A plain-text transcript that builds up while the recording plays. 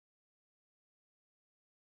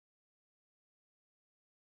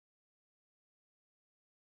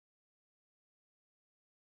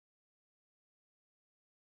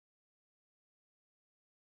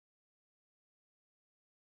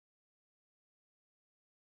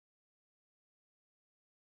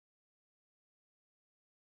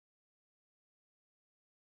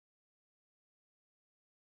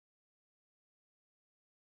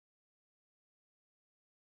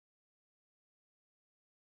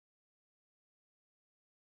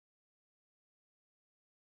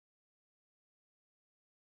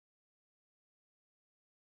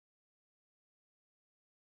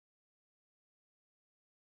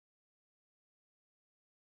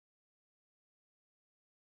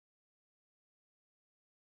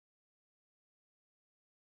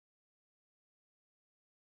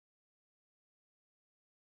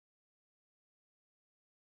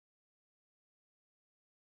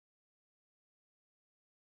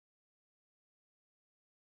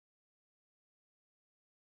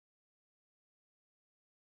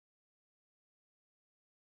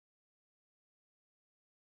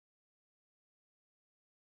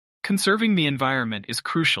Conserving the environment is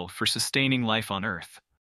crucial for sustaining life on Earth.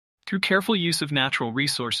 Through careful use of natural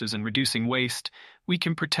resources and reducing waste, we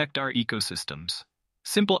can protect our ecosystems.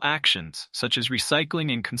 Simple actions, such as recycling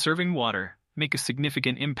and conserving water, make a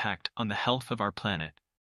significant impact on the health of our planet.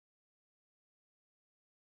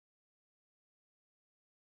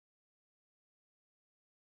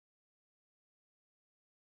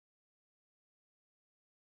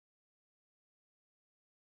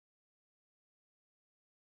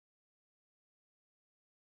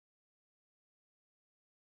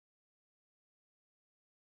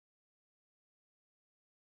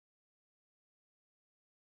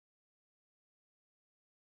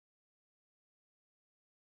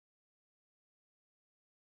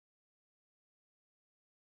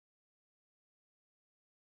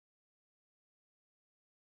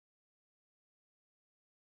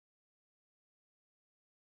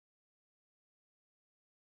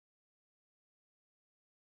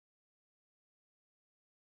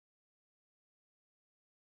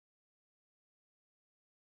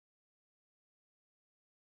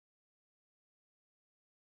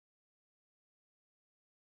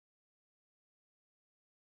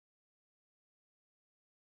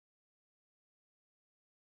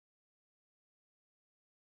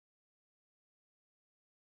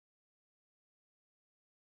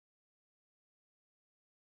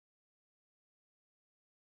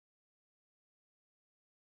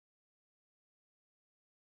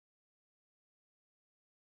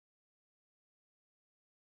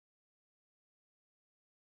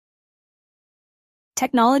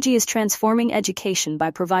 Technology is transforming education by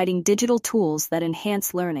providing digital tools that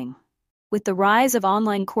enhance learning. With the rise of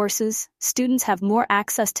online courses, students have more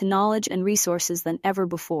access to knowledge and resources than ever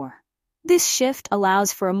before. This shift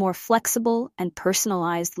allows for a more flexible and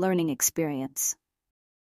personalized learning experience.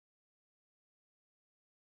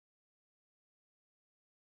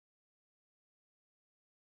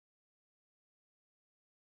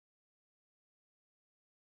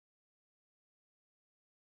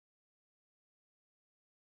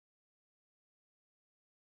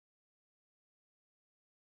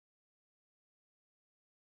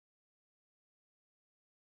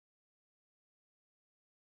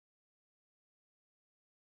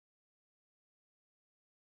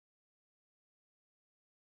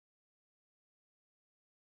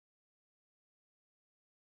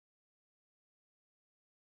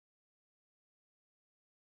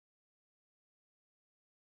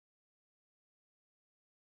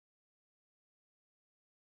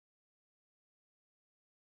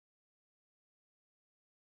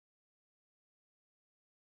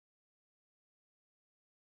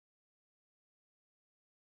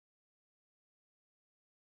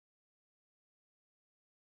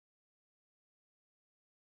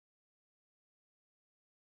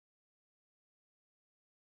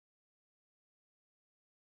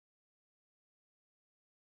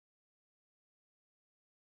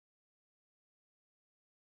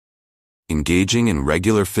 Engaging in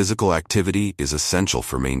regular physical activity is essential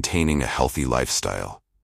for maintaining a healthy lifestyle.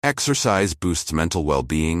 Exercise boosts mental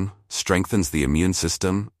well-being, strengthens the immune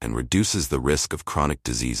system, and reduces the risk of chronic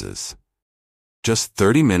diseases. Just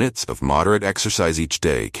 30 minutes of moderate exercise each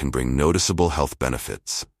day can bring noticeable health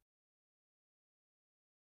benefits.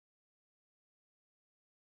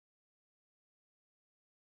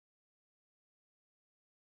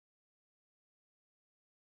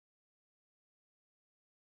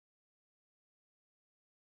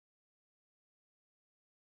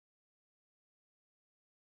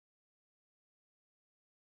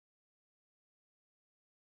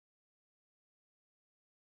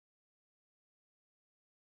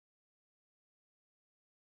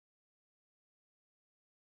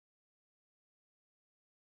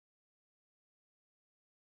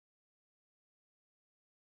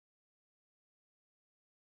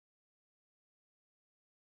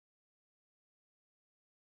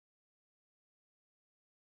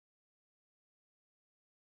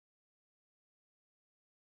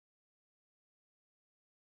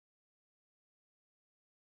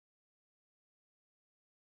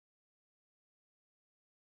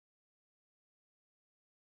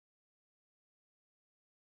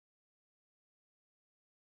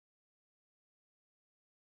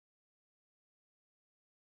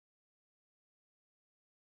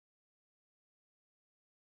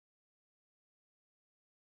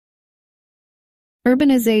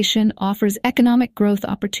 Urbanization offers economic growth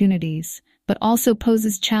opportunities, but also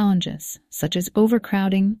poses challenges, such as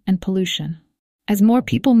overcrowding and pollution. As more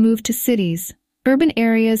people move to cities, urban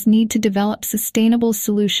areas need to develop sustainable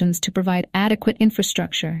solutions to provide adequate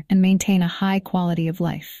infrastructure and maintain a high quality of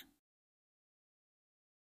life.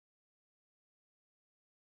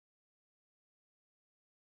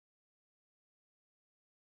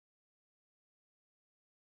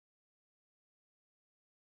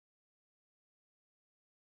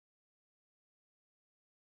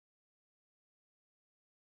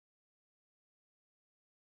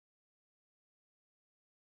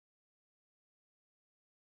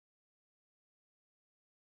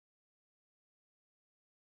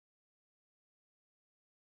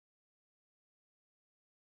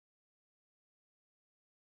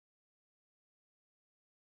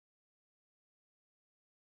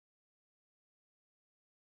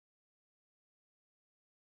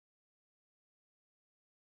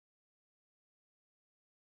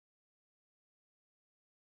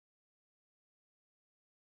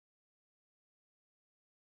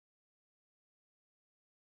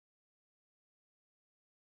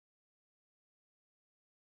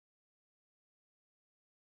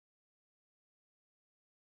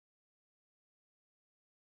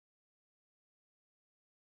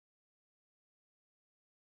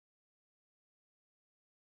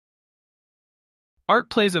 Art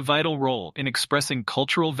plays a vital role in expressing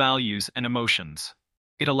cultural values and emotions.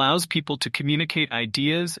 It allows people to communicate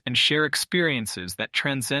ideas and share experiences that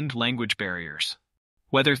transcend language barriers.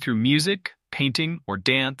 Whether through music, painting, or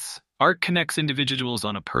dance, art connects individuals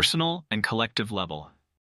on a personal and collective level.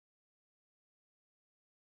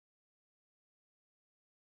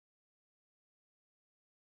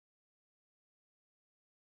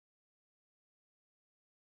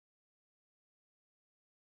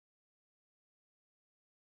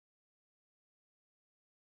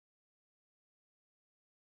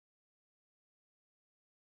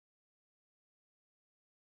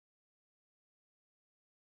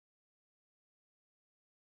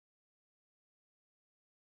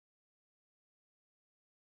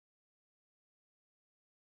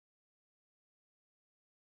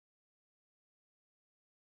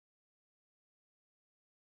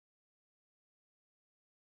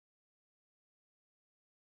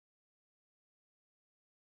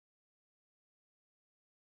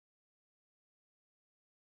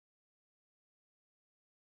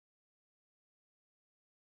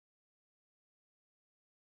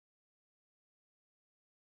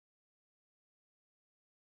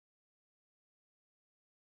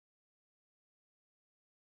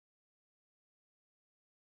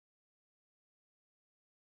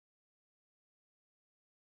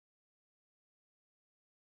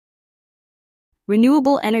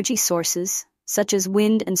 Renewable energy sources, such as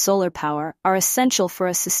wind and solar power, are essential for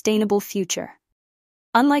a sustainable future.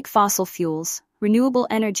 Unlike fossil fuels, renewable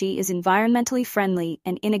energy is environmentally friendly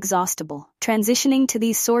and inexhaustible. Transitioning to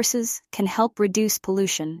these sources can help reduce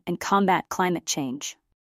pollution and combat climate change.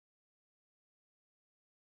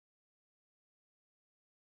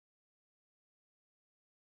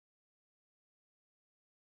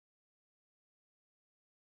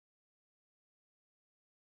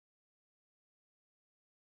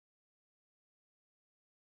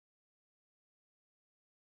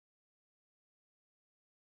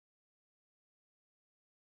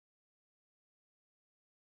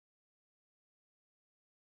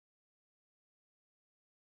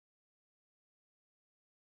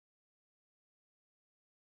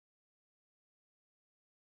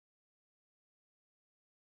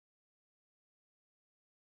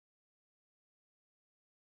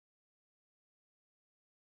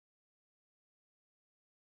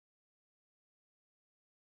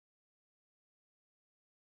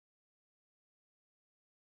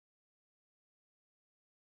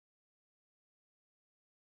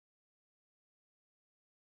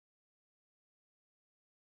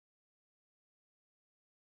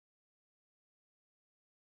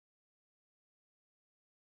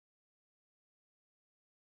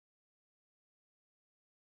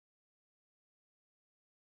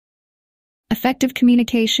 Effective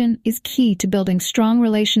communication is key to building strong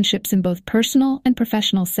relationships in both personal and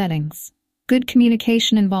professional settings. Good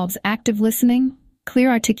communication involves active listening,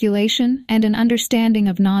 clear articulation, and an understanding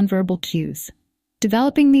of nonverbal cues.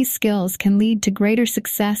 Developing these skills can lead to greater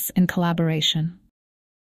success and collaboration.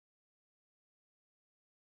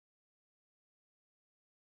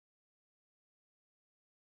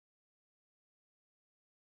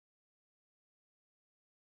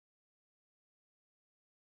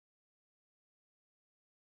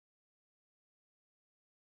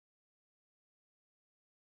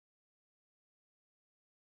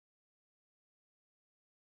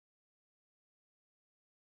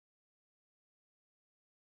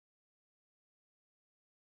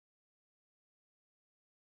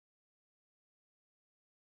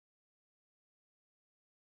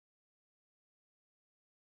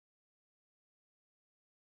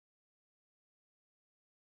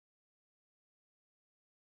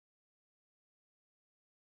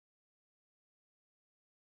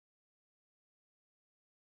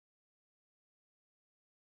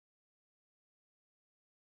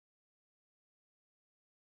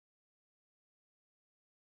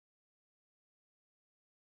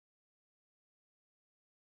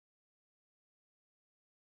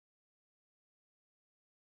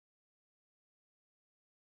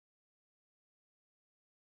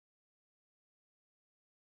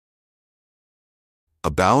 A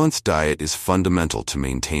balanced diet is fundamental to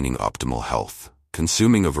maintaining optimal health.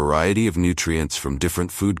 Consuming a variety of nutrients from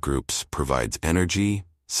different food groups provides energy,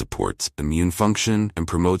 supports immune function, and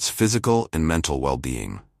promotes physical and mental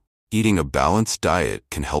well-being. Eating a balanced diet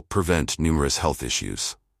can help prevent numerous health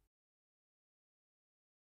issues.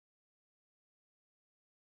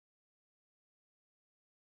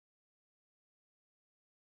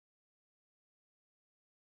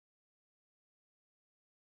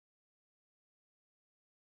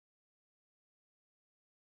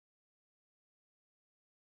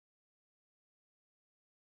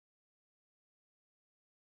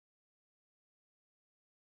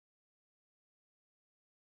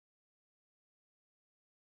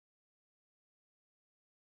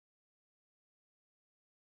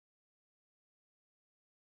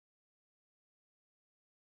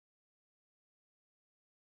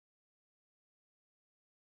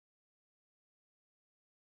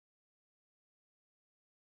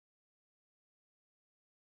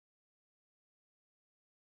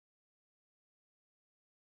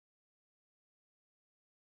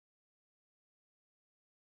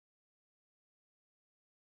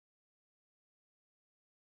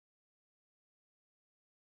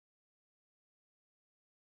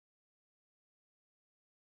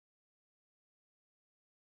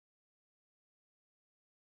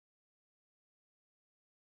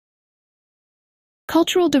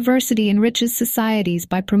 Cultural diversity enriches societies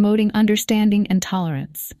by promoting understanding and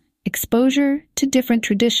tolerance. Exposure to different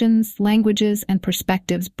traditions, languages, and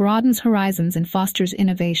perspectives broadens horizons and fosters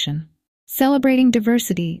innovation. Celebrating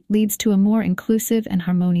diversity leads to a more inclusive and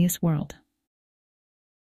harmonious world.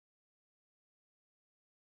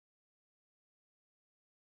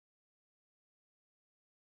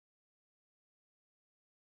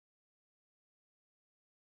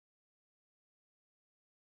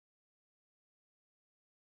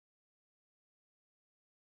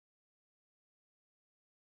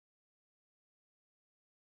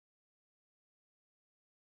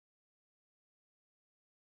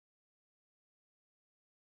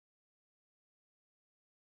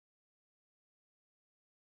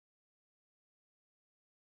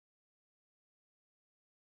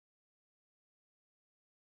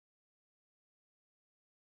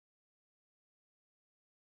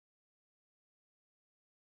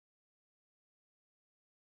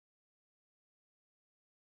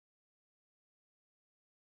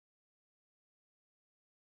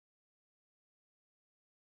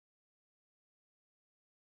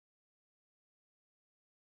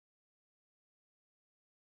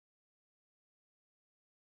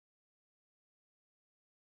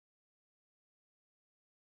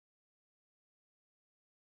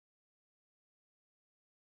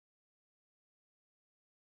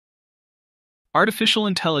 Artificial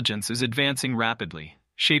intelligence is advancing rapidly,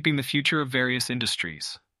 shaping the future of various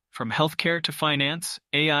industries. From healthcare to finance,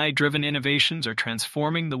 AI-driven innovations are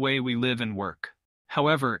transforming the way we live and work.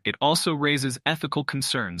 However, it also raises ethical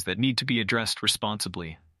concerns that need to be addressed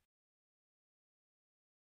responsibly.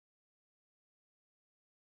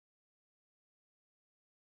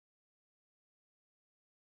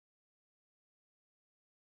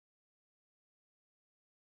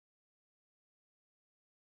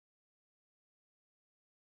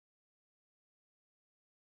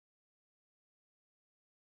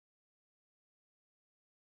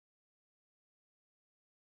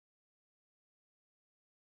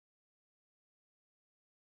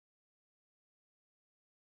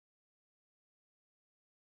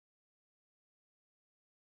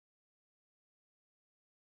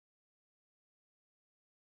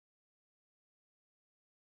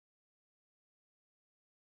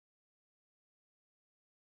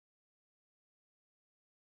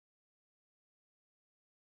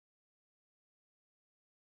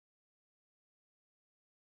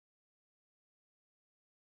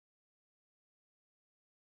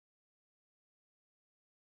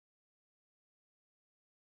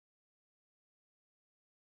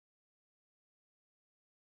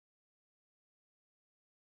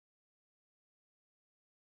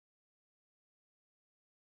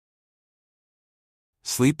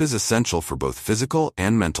 Sleep is essential for both physical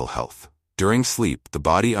and mental health. During sleep, the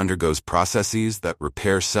body undergoes processes that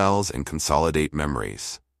repair cells and consolidate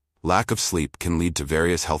memories. Lack of sleep can lead to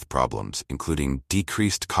various health problems, including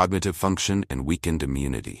decreased cognitive function and weakened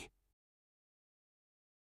immunity.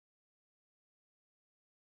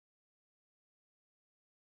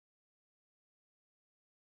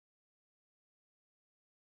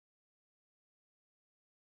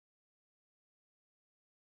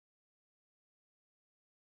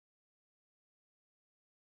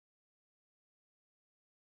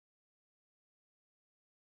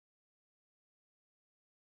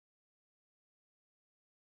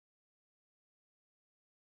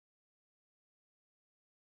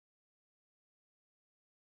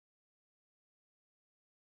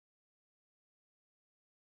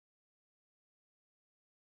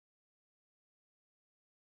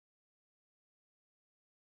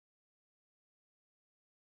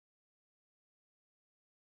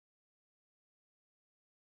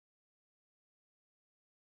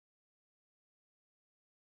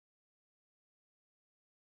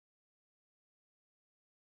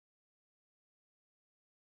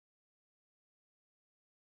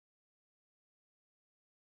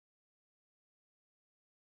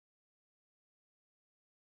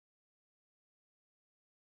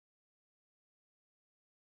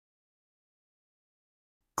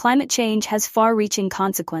 Climate change has far-reaching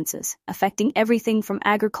consequences, affecting everything from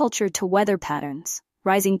agriculture to weather patterns.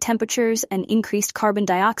 Rising temperatures and increased carbon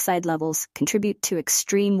dioxide levels contribute to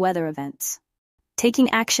extreme weather events. Taking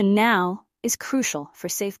action now is crucial for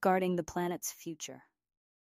safeguarding the planet's future.